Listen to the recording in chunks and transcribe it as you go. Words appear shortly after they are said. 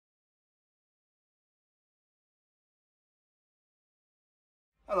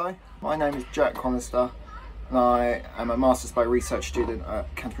Hello, my name is D Hollister and I am a Master's by Research student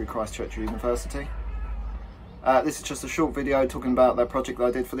at Canterbury Christ Church University. This is just a short video talking about the project that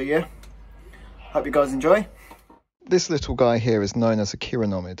I did for the year. Hope you guys enjoy. This little guy here is known as a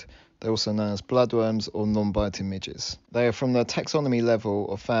Chironomid. They're also known as bloodworms or non-biting midges. They are from the taxonomy level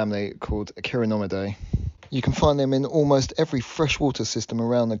or family called Chironomidae. You can find them in almost every freshwater system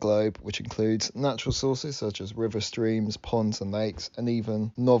around the globe, which includes natural sources such as river streams, ponds and lakes, and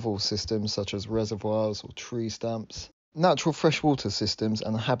even novel systems such as reservoirs or tree stumps. Natural freshwater systems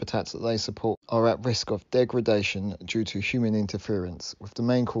and the habitats that they support are at risk of degradation due to human interference, with the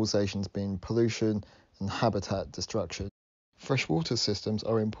main causations being pollution and habitat destruction. Freshwater systems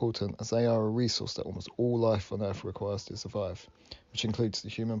are important as they are a resource that almost all life on Earth requires to survive, which includes the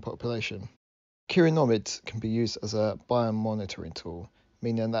human population. Chironomids can be used as a biomonitoring tool,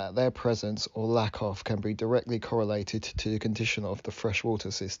 meaning that their presence or lack of can be directly correlated to the condition of the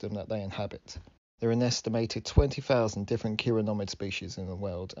freshwater system that they inhabit. There are an estimated 20,000 different chironomid species in the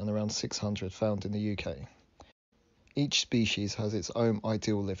world and around 600 found in the UK. Each species has its own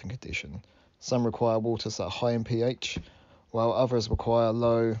ideal living condition. Some require waters that are high in pH, while others require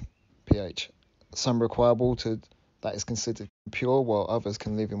low pH. Some require water that is considered pure, while others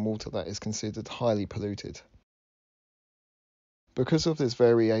can live in water that is considered highly polluted. Because of this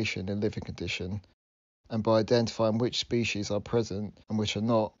variation in living condition, and by identifying which species are present and which are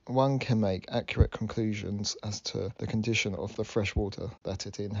not, one can make accurate conclusions as to the condition of the freshwater that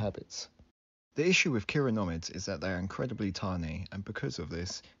it inhabits. The issue with chironomids is that they are incredibly tiny, and because of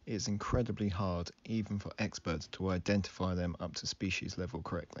this, it is incredibly hard even for experts to identify them up to species level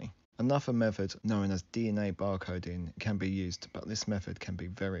correctly. Another method, known as DNA barcoding, can be used, but this method can be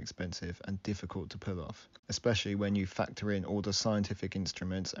very expensive and difficult to pull off, especially when you factor in all the scientific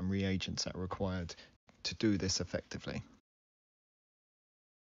instruments and reagents that are required to do this effectively.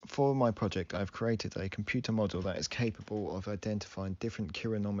 For my project, I've created a computer model that is capable of identifying different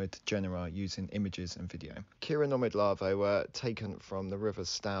Chironomid genera using images and video. Chironomid larvae were taken from the River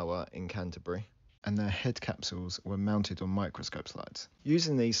Stour in Canterbury, and their head capsules were mounted on microscope slides.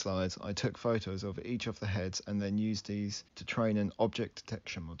 Using these slides, I took photos of each of the heads and then used these to train an object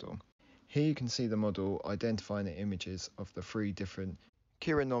detection model. Here you can see the model identifying the images of the 3 different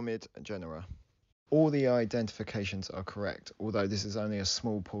Chironomid genera. All the identifications are correct, although this is only a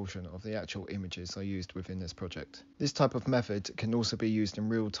small portion of the actual images I used within this project. This type of method can also be used in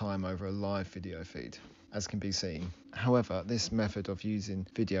real time over a live video feed, as can be seen. However, this method of using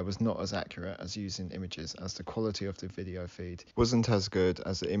video was not as accurate as using images, as the quality of the video feed wasn't as good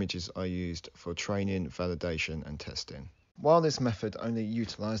as the images I used for training, validation and testing. While this method only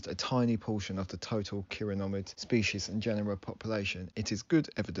utilised a tiny portion of the total Chironomid species and genera population, it is good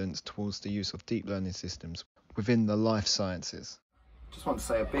evidence towards the use of deep learning systems within the life sciences. Just want to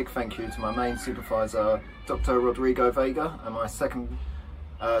say a big thank you to my main supervisor, Dr. Rodrigo Vega, and my second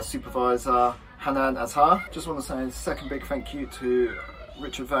supervisor, Hanan Azhar. Just want to say a second big thank you to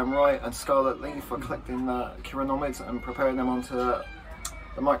Richard Van Roy and Scarlett Lee for collecting the Chironomids and preparing them onto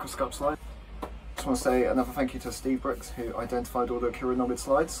the microscope slide. Just want to say another thank you to Steve Brooks, who identified all the Chironomid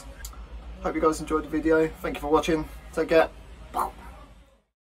slides. Hope you guys enjoyed the video. Thank you for watching. Take care.